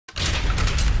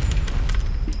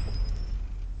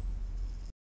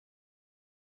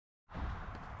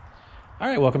All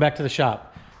right, welcome back to the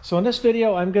shop. So in this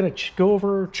video, I'm going to go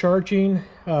over charging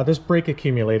this brake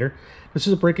accumulator. This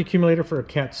is a brake accumulator for a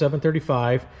Cat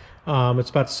 735. It's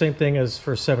about the same thing as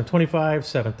for 725,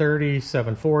 730,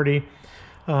 740.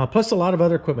 Plus a lot of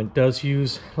other equipment does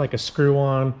use like a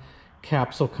screw-on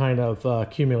capsule kind of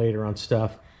accumulator on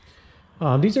stuff.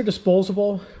 These are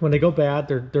disposable. When they go bad,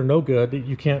 they're no good.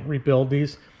 You can't rebuild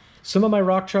these. Some of my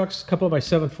rock trucks, a couple of my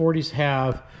 740s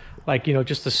have like, you know,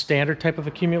 just the standard type of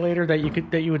accumulator that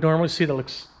you would normally see that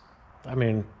looks, I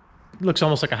mean, looks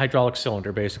almost like a hydraulic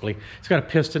cylinder basically. It's got a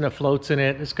piston that floats in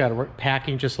it. It's got a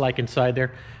packing just like inside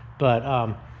there.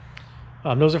 But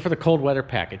those are for the cold weather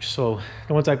package. So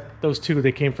the ones those two,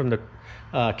 they came from the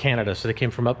Canada, so they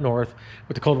came from up north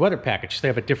with the cold weather package. So they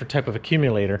have a different type of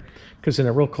accumulator because in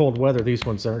a real cold weather, these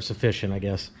ones aren't sufficient, I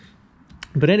guess.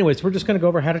 But anyways, we're just going to go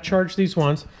over how to charge these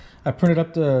ones. I printed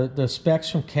up the specs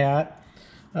from Cat.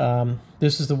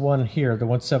 This is the one here, the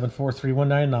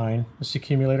 1743199. This is the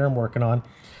accumulator I'm working on,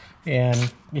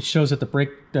 and it shows that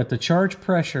the charge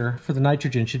pressure for the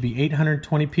nitrogen should be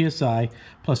 820 psi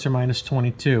plus or minus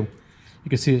 22. You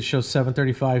can see it shows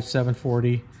 735,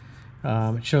 740.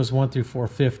 It shows 1 through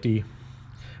 450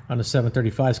 on the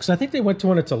 735s because I think they went to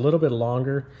one that's a little bit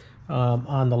longer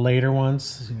on the later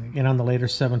ones and on the later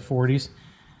 740s.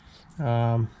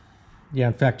 Yeah,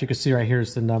 in fact, you can see right here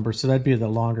is the number. So that'd be the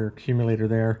longer accumulator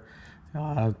there.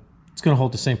 It's going to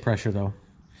hold the same pressure, though.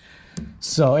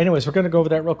 So anyways, we're going to go over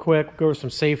that real quick. Go over some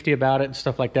safety about it and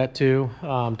stuff like that, too.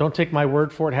 Don't take my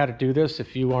word for it how to do this.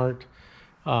 If you aren't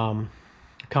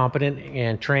competent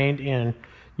and trained in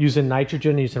using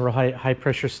nitrogen, using real high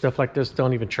pressure stuff like this,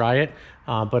 don't even try it.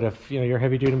 But if you're a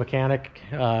heavy-duty mechanic,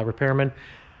 repairman,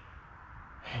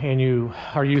 and you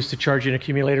are used to charging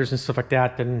accumulators and stuff like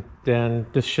that, then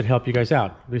this should help you guys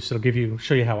out. At least it'll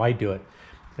show you how I do it.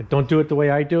 But don't do it the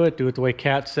way I do it. Do it the way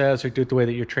Cat says, or do it the way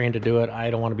that you're trained to do it. I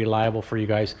don't want to be liable for you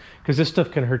guys because this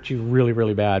stuff can hurt you really,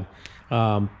 really bad.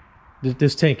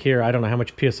 This tank here, I don't know how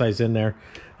much PSI is in there.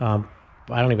 I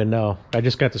don't even know. I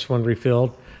just got this one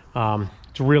refilled.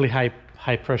 It's really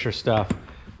high pressure stuff.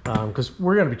 Because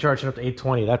we're going to be charging up to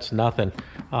 820. That's nothing.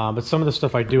 But some of the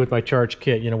stuff I do with my charge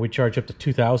kit, we charge up to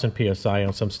 2,000 psi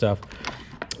on some stuff.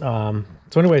 So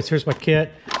anyways, here's my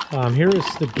kit. Here is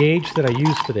the gauge that I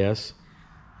use for this.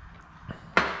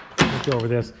 Let's go over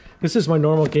this. This is my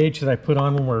normal gauge that I put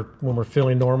on when we're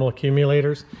filling normal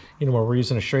accumulators. When we're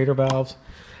using a Schrader valves.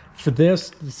 For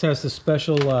this has the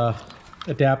special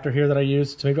adapter here that I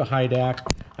use. It's made with high DAC.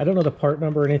 I don't know the part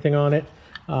number or anything on it.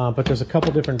 But there's a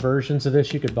couple different versions of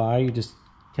this you could buy. You just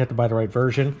have to buy the right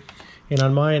version. And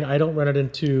on mine, I don't run it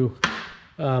into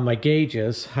my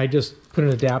gauges. I just put an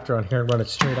adapter on here and run it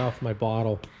straight off my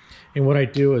bottle. And what I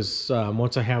do is,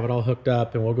 once I have it all hooked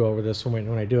up, and we'll go over this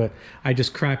when I do it, I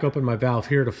just crack open my valve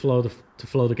here to flow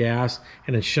the gas,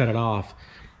 and then shut it off.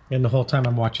 And the whole time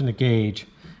I'm watching the gauge,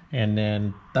 and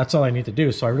then that's all I need to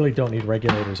do. So I really don't need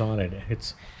regulators on it.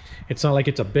 It's not like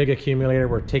it's a big accumulator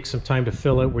where it takes some time to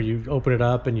fill it, where you open it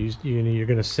up and you're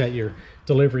going to set your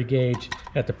delivery gauge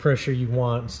at the pressure you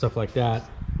want and stuff like that.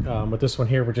 With this one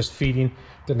here, we're just feeding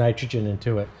the nitrogen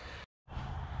into it.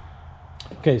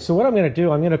 Okay, so what I'm going to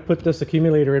do, I'm going to put this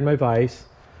accumulator in my vise.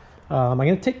 I'm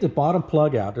going to take the bottom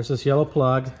plug out. There's this yellow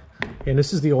plug, and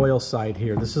this is the oil side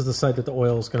here. This is the side that the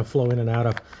oil is going to flow in and out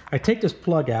of. I take this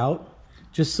plug out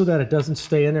just so that it doesn't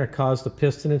stay in there and cause the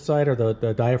piston inside or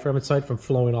the diaphragm inside from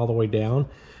flowing all the way down.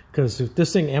 Because if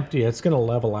this thing empty, it's going to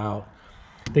level out.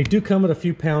 They do come with a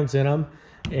few pounds in them,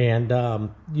 and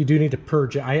you do need to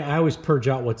purge. I always purge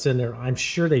out what's in there. I'm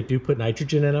sure they do put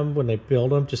nitrogen in them when they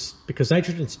build them, just because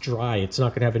nitrogen's dry. It's not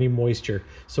going to have any moisture,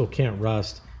 so it can't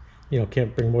rust.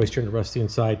 Can't bring moisture into rust the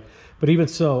inside. But even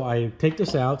so, I take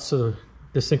this out so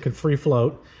this thing can free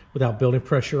float without building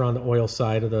pressure on the oil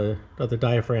side of the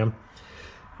diaphragm.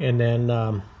 And then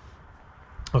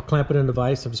I'll clamp it in the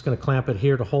vise. I'm just going to clamp it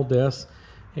here to hold this,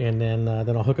 and then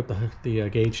I'll hook up the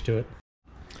gauge to it.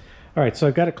 All right, so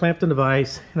I've got it clamped in the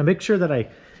vise, and I make sure that I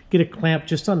get it clamped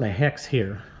just on the hex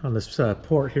here, on this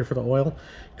port here for the oil,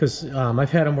 because I've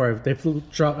had them where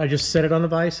they've dropped. I just set it on the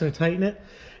vise and I tighten it,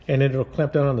 and then it'll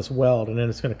clamp down on this weld, and then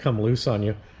it's going to come loose on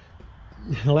you.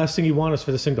 The last thing you want is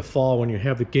for this thing to fall when you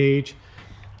have the gauge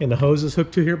and the hose is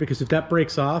hooked to here, because if that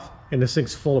breaks off and this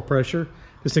thing's full of pressure,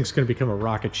 this thing's going to become a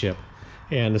rocket ship.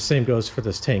 And the same goes for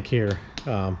this tank here.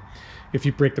 If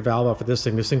you break the valve off of this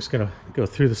thing's going to go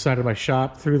through the side of my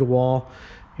shop, through the wall,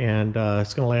 and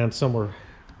it's going to land somewhere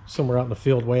out in the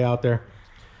field, way out there.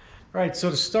 All right,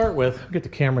 so to start with, I'll get the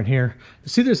camera in here. You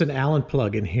see there's an Allen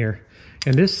plug in here,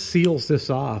 and this seals this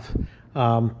off.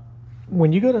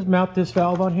 When you go to mount this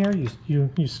valve on here, you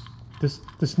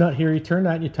this nut here, you turn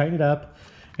that and you tighten it up.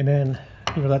 And then,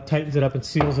 you know, that tightens it up and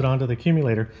seals it onto the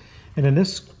accumulator. And then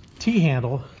this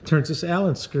T-handle turns this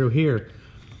Allen screw here.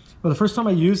 Well, the first time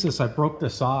I used this, I broke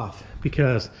this off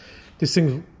because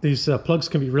these plugs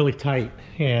can be really tight,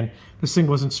 and this thing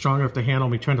wasn't strong enough to handle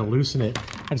me trying to loosen it.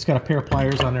 I just got a pair of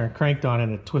pliers on there and cranked on it,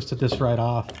 and it twisted this right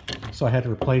off. So I had to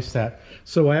replace that.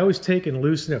 So I always take and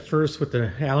loosen it first with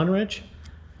the Allen wrench,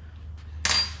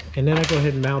 and then I go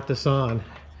ahead and mount this on.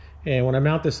 And when I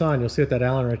mount this on, you'll see that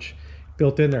Allen wrench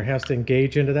built in there has to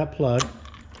engage into that plug,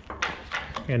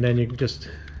 and then you can just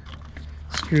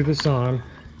screw this on,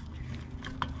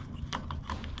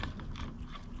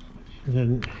 and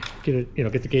then get it, you know,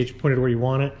 get the gauge pointed where you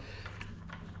want it.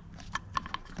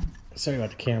 Sorry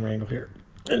about the camera angle here.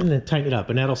 And then tighten it up,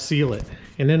 and that'll seal it.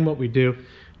 And then what we do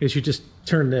is you just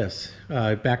turn this,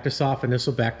 back this off, and this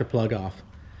will back the plug off.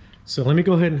 So let me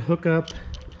go ahead and hook up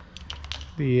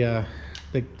the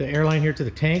airline here to the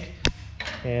tank,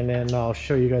 and then I'll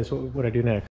show you guys what I do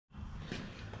next.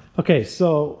 Okay,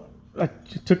 so I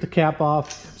took the cap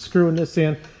off, screwing this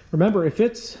in. Remember, if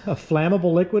it's a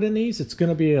flammable liquid in these, it's going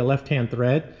to be a left-hand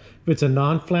thread. If it's a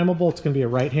non-flammable, it's going to be a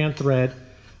right-hand thread.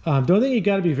 The only thing you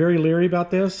got to be very leery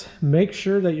about this, make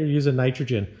sure that you're using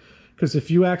nitrogen. Because if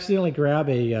you accidentally grab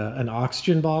an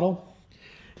oxygen bottle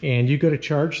and you go to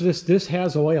charge this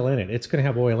has oil in it. It's going to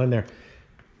have oil in there.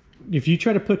 If you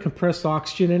try to put compressed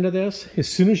oxygen into this, as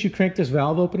soon as you crank this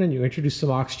valve open and you introduce some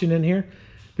oxygen in here,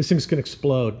 this thing's going to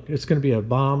explode. It's going to be a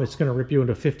bomb. It's going to rip you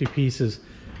into 50 pieces.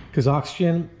 Because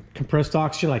oxygen, compressed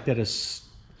oxygen like that is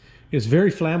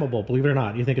very flammable, believe it or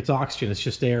not. You think it's oxygen, it's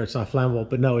just air, it's not flammable.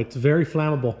 But no, it's very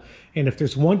flammable. And if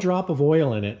there's one drop of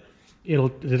oil in it,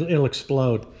 it'll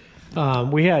explode.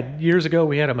 Years ago,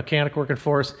 we had a mechanic working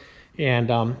for us,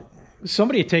 and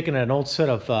somebody had taken an old set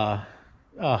of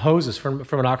hoses from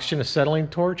an oxygen acetylene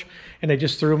torch, and they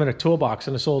just threw them in a toolbox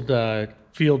in this old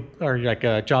field, or like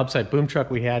a job site boom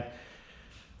truck we had.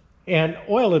 And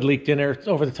oil had leaked in there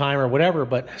over the time or whatever,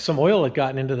 but some oil had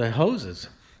gotten into the hoses.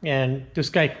 And this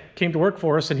guy came to work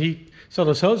for us, and he saw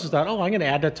those hoses, thought, oh, I'm going to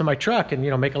add that to my truck and,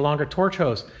 you know, make a longer torch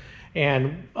hose.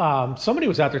 And somebody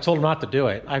was out there, told him not to do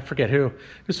it. I forget who.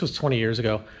 This was 20 years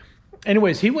ago.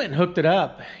 Anyways, he went and hooked it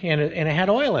up, and it had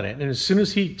oil in it. And as soon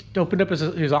as he opened up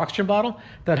his oxygen bottle,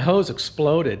 that hose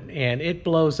exploded, and it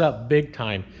blows up big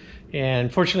time.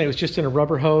 And fortunately, it was just in a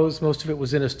rubber hose. Most of it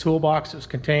was in his toolbox. It was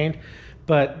contained.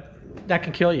 But that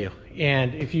can kill you.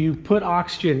 And if you put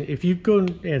oxygen, if you go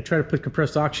and try to put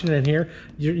compressed oxygen in here,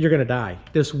 you're going to die.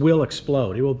 This will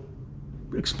explode. It will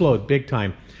explode big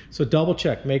time. So double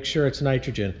check, make sure it's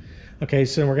nitrogen. Okay,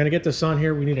 so we're going to get this on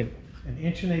here. We need an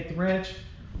 1/8" wrench,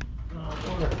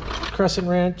 or a crescent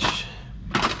wrench.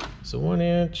 So 1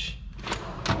 inch.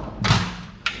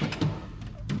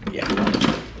 Yeah,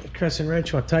 crescent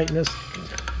wrench. Want to tighten this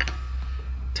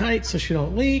tight so she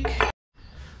don't leak.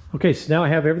 Okay, so now I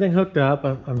have everything hooked up.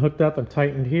 I'm hooked up, I'm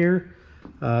tightened here.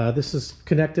 This is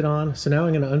connected on. So now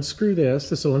I'm going to unscrew this.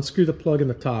 This will unscrew the plug in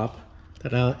the top,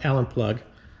 that Allen plug.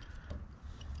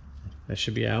 That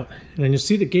should be out. And then you'll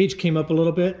see the gauge came up a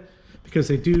little bit because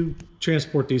they do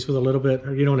transport these with a little bit,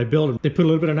 or, you know, when they build them, they put a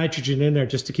little bit of nitrogen in there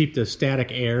just to keep the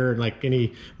static air and like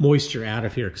any moisture out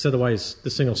of here, because otherwise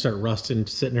this thing will start rusting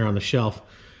sitting there on the shelf.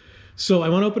 So I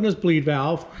want to open this bleed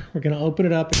valve. We're going to open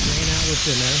it up and drain out what's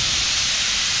in there.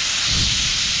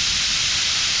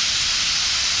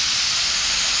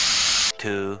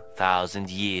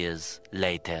 2,000 years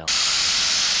later.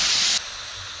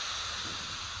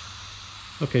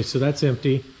 Okay, so that's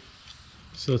empty.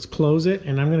 So let's close it,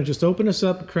 and I'm going to just open this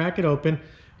up and crack it open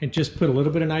and just put a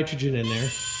little bit of nitrogen in there.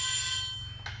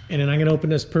 And then I'm going to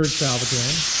open this purge valve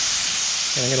again,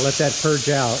 and I'm going to let that purge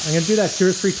out. I'm going to do that 2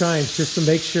 or 3 times just to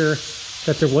make sure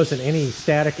that there wasn't any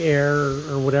static air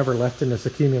or whatever left in this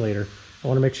accumulator. I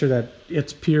want to make sure that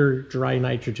it's pure dry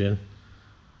nitrogen.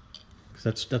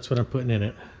 That's what I'm putting in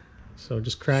it. So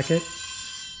just crack it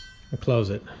and close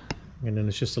it. And then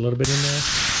it's just a little bit in there.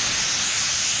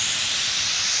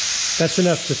 That's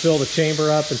enough to fill the chamber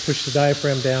up and push the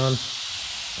diaphragm down.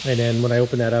 And then when I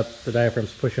open that up, the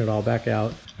diaphragm's pushing it all back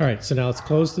out. All right, so now let's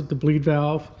close the bleed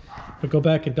valve. We'll go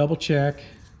back and double check.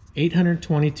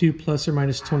 822 plus or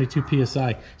minus 22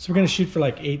 PSI. So we're gonna shoot for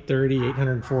like 830,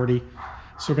 840.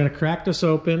 So we're gonna crack this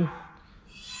open,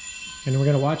 and we're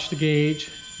gonna watch the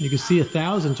gauge. You can see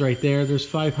 1,000s right there. There's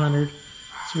 500.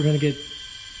 So we're gonna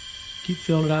keep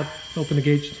filling it up. Open the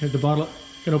gauge, the bottle.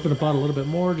 Gonna open the bottle a little bit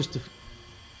more just to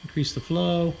increase the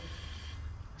flow.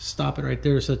 Stop it right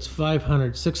there. So it's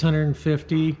 500,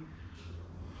 650,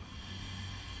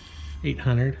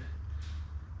 800,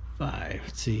 5.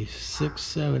 Let's see, 6,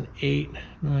 7, 8,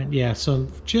 9. Yeah, so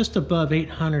I'm just above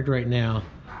 800 right now.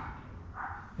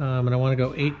 And I want to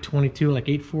go 822, like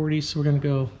 840. So we're going to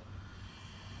go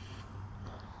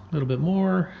a little bit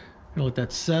more. Gonna let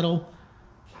that settle.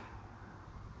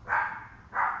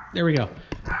 There we go.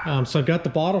 So I've got the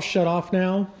bottle shut off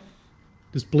now.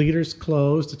 This bleeder's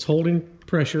closed. It's holding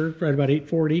pressure right about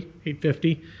 840,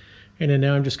 850. And then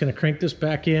now I'm just going to crank this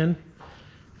back in.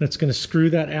 That's going to screw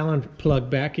that Allen plug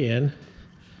back in.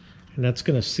 And that's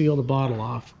going to seal the bottle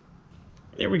off.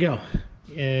 There we go.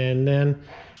 And then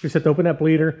just have to open that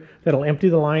bleeder. That'll empty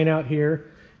the line out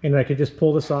here. And I can just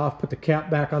pull this off, put the cap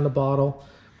back on the bottle,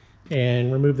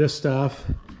 and remove this stuff.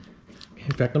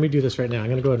 In fact, let me do this right now. I'm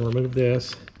going to go ahead and remove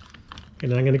this.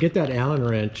 And then I'm going to get that Allen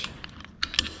wrench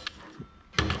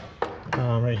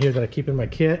right here that I keep in my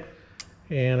kit.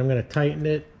 And I'm going to tighten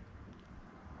it.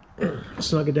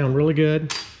 Snug it down really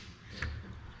good.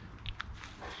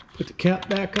 Put the cap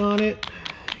back on it.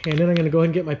 And then I'm going to go ahead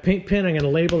and get my paint pen. I'm going to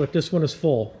label that this one is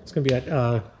full. It's going to be at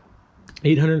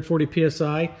 840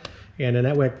 PSI. And then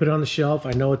that way I put it on the shelf.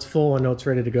 I know it's full. I know it's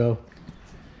ready to go.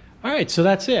 All right, so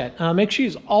that's it. Make sure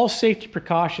you use all safety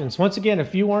precautions. Once again,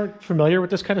 if you aren't familiar with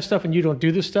this kind of stuff and you don't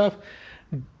do this stuff,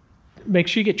 make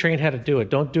sure you get trained how to do it.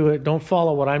 Don't do it. Don't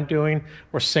follow what I'm doing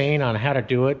or saying on how to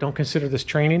do it. Don't consider this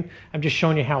training. I'm just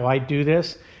showing you how I do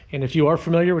this. And if you are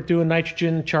familiar with doing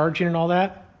nitrogen charging and all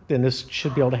that, then this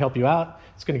should be able to help you out.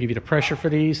 It's going to give you the pressure for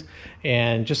these,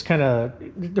 and just kind of,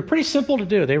 they're pretty simple to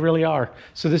do. They really are.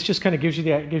 So this just kind of gives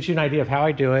you an idea of how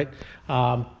I do it.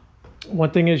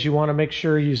 One thing is you want to make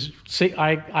sure you use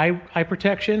eye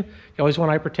protection. You always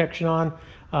want eye protection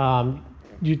on.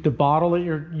 The bottle that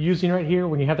you're using right here,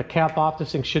 when you have the cap off,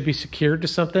 this thing should be secured to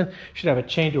something. You should have it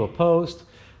chained to a post,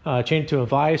 chained to a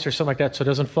vise or something like that so it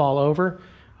doesn't fall over.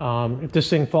 If this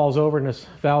thing falls over and this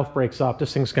valve breaks off,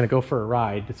 this thing's going to go for a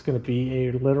ride. It's going to be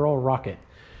a literal rocket.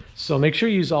 So make sure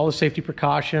you use all the safety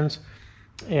precautions.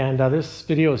 And this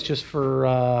video is just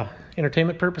for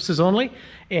entertainment purposes only.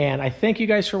 And I thank you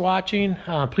guys for watching.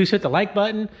 Please hit the like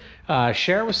button,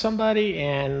 share with somebody,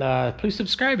 and please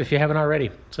subscribe if you haven't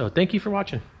already. So thank you for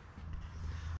watching.